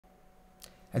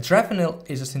Adrafinil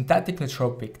is a synthetic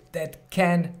nootropic that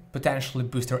can potentially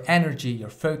boost your energy, your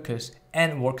focus,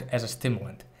 and work as a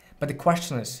stimulant. But the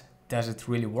question is, does it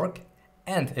really work?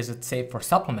 And is it safe for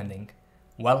supplementing?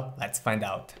 Well, let's find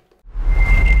out.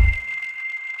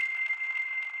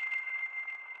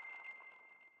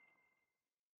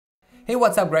 Hey,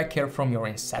 what's up? Greg here from your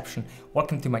Inception.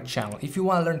 Welcome to my channel. If you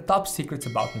want to learn top secrets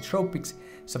about nootropics,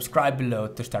 subscribe below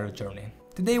to start your journey.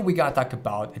 Today we're gonna talk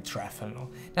about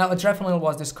Adrafinil. Now, Adrafinil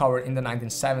was discovered in the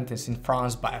 1970s in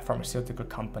France by a pharmaceutical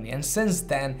company, and since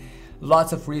then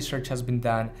lots of research has been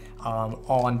done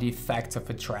on the effects of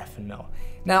Adrafinil.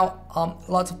 Now,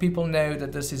 lots of people know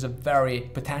that this is a very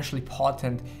potentially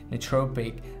potent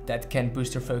nootropic that can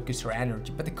boost your focus or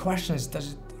energy, but the question is,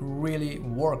 does it really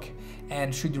work,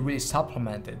 and should you really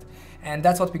supplement it? And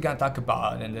that's what we're gonna talk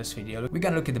about in this video. We're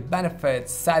gonna look at the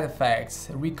benefits, side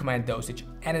effects, recommended dosage,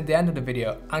 and at the end of the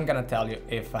video I'm gonna tell you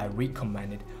if I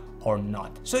recommend it or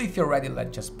not. So if you're ready,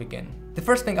 let's just begin. The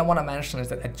first thing I want to mention is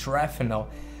that Adrafinil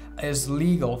is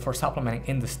legal for supplementing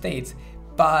in the States,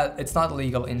 but it's not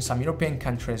legal in some European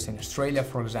countries, in Australia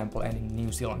for example, and in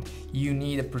New Zealand. You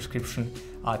need a prescription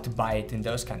to buy it in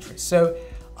those countries. So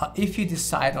if you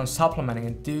decide on supplementing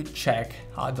it, do check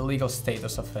the legal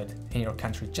status of it in your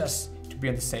country, just to be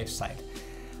on the safe side.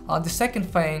 The second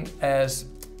thing is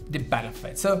the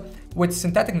benefits. So with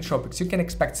synthetic nootropics, you can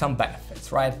expect some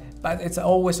benefits, right? But it's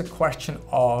always a question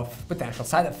of potential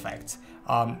side effects.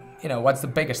 You know, what's the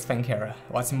biggest thing here?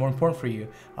 What's more important for you?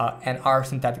 And are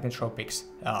synthetic nootropics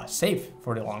safe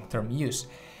for the long-term use?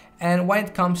 And when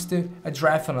it comes to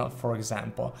Adrafinil, for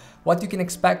example, what you can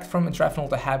expect from Adrafinil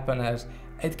to happen is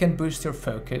it can boost your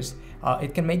focus,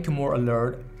 it can make you more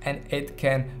alert, and it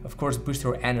can, of course, boost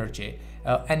your energy.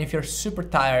 And if you're super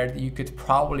tired, you could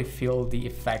probably feel the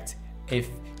effect if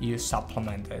you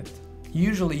supplement it.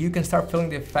 Usually, you can start feeling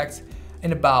the effects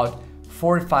in about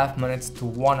 45 minutes to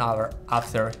 1 hour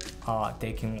after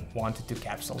taking 1 to 2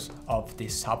 capsules of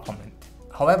this supplement.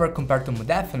 However, compared to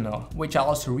modafinil, which I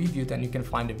also reviewed, and you can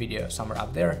find the video somewhere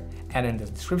up there and in the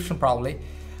description probably,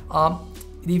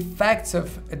 the effects of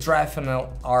Adrafinil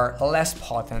are less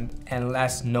potent and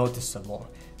less noticeable.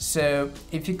 So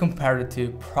if you compare the two,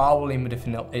 probably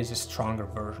modafinil is a stronger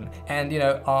version. And you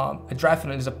know,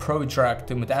 Adrafinil is a pro-drug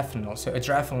to modafinil, so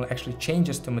Adrafinil actually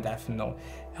changes to modafinil,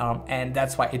 and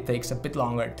that's why it takes a bit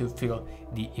longer to feel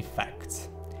the effects.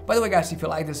 By the way guys, if you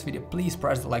like this video, please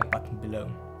press the like button below.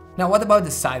 Now, what about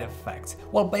the side effects?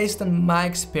 Well, based on my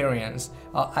experience,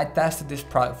 I tested this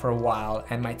product for a while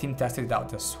and my team tested it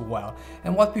out as well.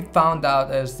 And what we found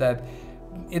out is that,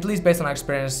 at least based on our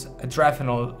experience,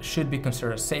 Adrafinil should be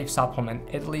considered a safe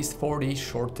supplement, at least for the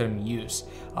short-term use.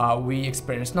 We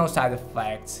experienced no side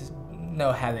effects,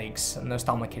 no headaches, no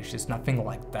stomach issues, nothing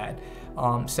like that.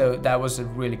 So that was a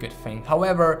really good thing.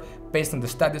 However, based on the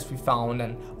studies we found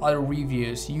and other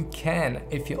reviews, you can,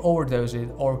 if you overdose it,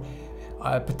 or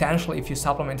potentially if you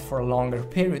supplement for a longer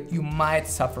period, you might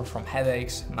suffer from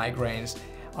headaches, migraines,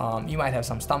 you might have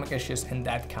some stomach issues and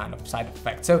that kind of side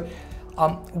effect. So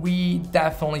we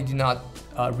definitely do not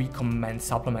recommend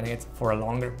supplementing it for a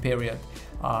longer period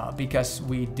because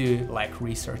we do like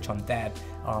research on that.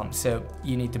 So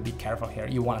you need to be careful here.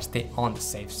 You want to stay on the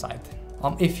safe side.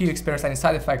 If you experience any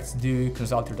side effects, do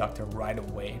consult your doctor right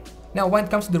away. Now, when it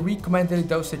comes to the recommended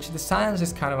dosage, the science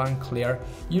is kind of unclear.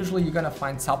 Usually you're gonna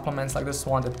find supplements like this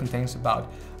one that contains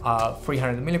about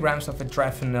 300 milligrams of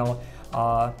Adrafinil.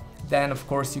 Then of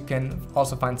course you can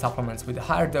also find supplements with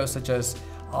higher dosages.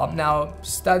 Now,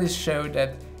 studies show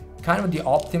that kind of the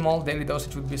optimal daily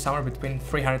dosage would be somewhere between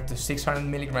 300 to 600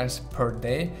 milligrams per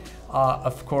day.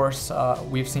 Of course,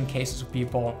 we've seen cases of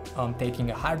people taking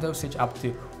a higher dosage up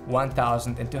to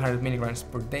 1,200 milligrams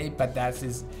per day, but that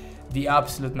is the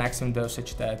absolute maximum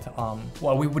dosage that,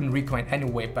 well, we wouldn't recommend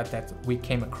anyway, but that we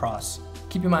came across.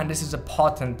 Keep in mind, this is a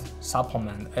potent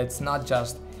supplement. It's not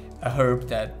just a herb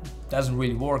that doesn't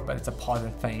really work, but it's a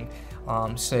potent thing.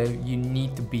 So you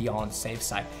need to be on the safe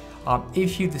side.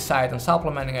 If you decide on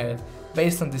supplementing it,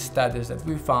 based on the studies that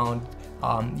we found,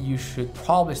 you should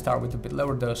probably start with a bit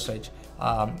lower dosage,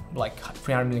 like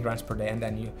 300 milligrams per day, and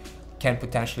then you can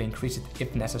potentially increase it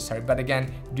if necessary. But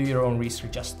again, do your own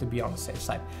research just to be on the safe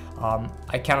side.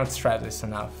 I cannot stress this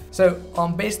enough. So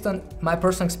based on my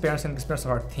personal experience and the experience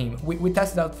of our team, we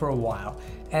tested out for a while.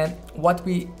 And what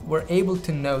we were able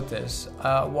to notice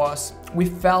was we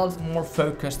felt more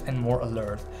focused and more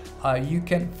alert. You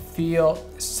can feel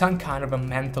some kind of a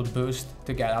mental boost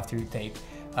to get after you take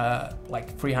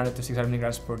like 300 to 600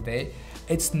 milligrams per day.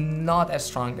 It's not as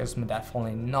strong as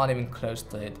modafinil, not even close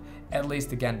to it, at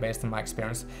least again based on my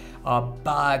experience,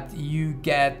 but you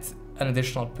get an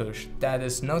additional push that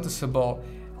is noticeable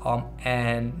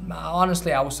And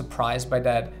honestly, I was surprised by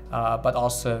that, but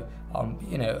also,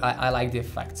 you know, I like the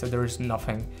effect, so there is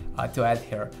nothing to add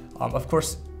here. Of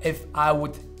course, if I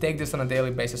would take this on a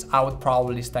daily basis, I would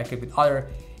probably stack it with other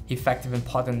effective and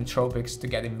potent nootropics to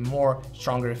get even more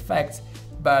stronger effects,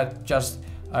 but just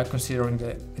considering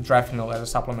the Adrafinil as a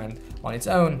supplement on its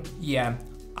own, yeah,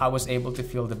 I was able to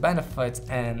feel the benefits,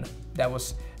 and that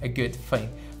was a good thing.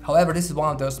 However, this is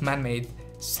one of those man-made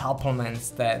supplements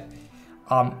that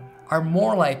are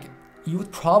more like, you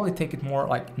would probably take it more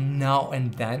like now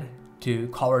and then to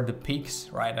cover the peaks,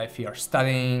 right? If you are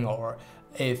studying or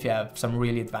if you have some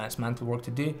really advanced mental work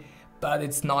to do, but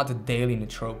it's not a daily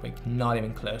nootropic, not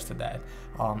even close to that.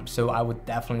 So I would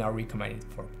definitely not recommend it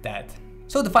for that.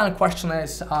 So the final question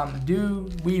is, do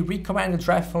we recommend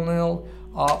Adrafinil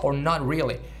or not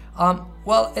really?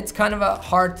 Well, it's kind of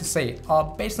hard to say.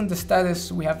 Based on the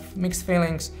status, we have mixed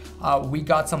feelings. We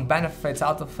got some benefits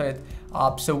out of it,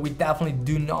 so we definitely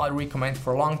do not recommend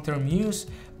for long-term use.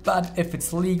 But if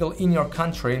it's legal in your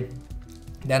country,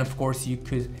 then of course you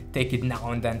could take it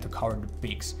now and then to cover the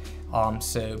peaks.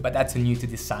 But that's on you to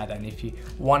decide, and if you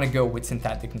want to go with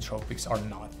synthetic nootropics or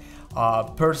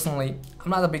not. Personally,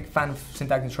 I'm not a big fan of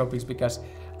synthetic nootropics because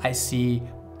I see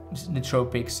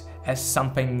nootropics as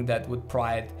something that would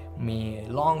provide me a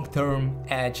long-term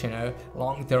edge, you know,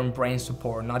 long-term brain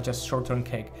support, not just short-term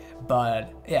kick.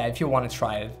 But yeah, if you want to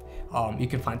try it, you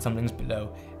can find some links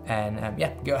below, and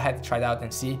yeah, go ahead, try it out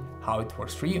and see how it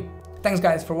works for you. Thanks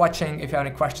guys for watching. If you have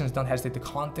any questions, don't hesitate to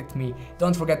contact me.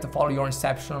 Don't forget to follow Your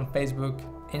Inception on Facebook,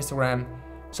 Instagram,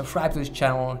 subscribe to this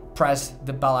channel, press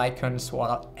the bell icon as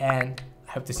well, and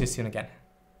I hope to see you soon again.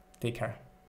 Take care.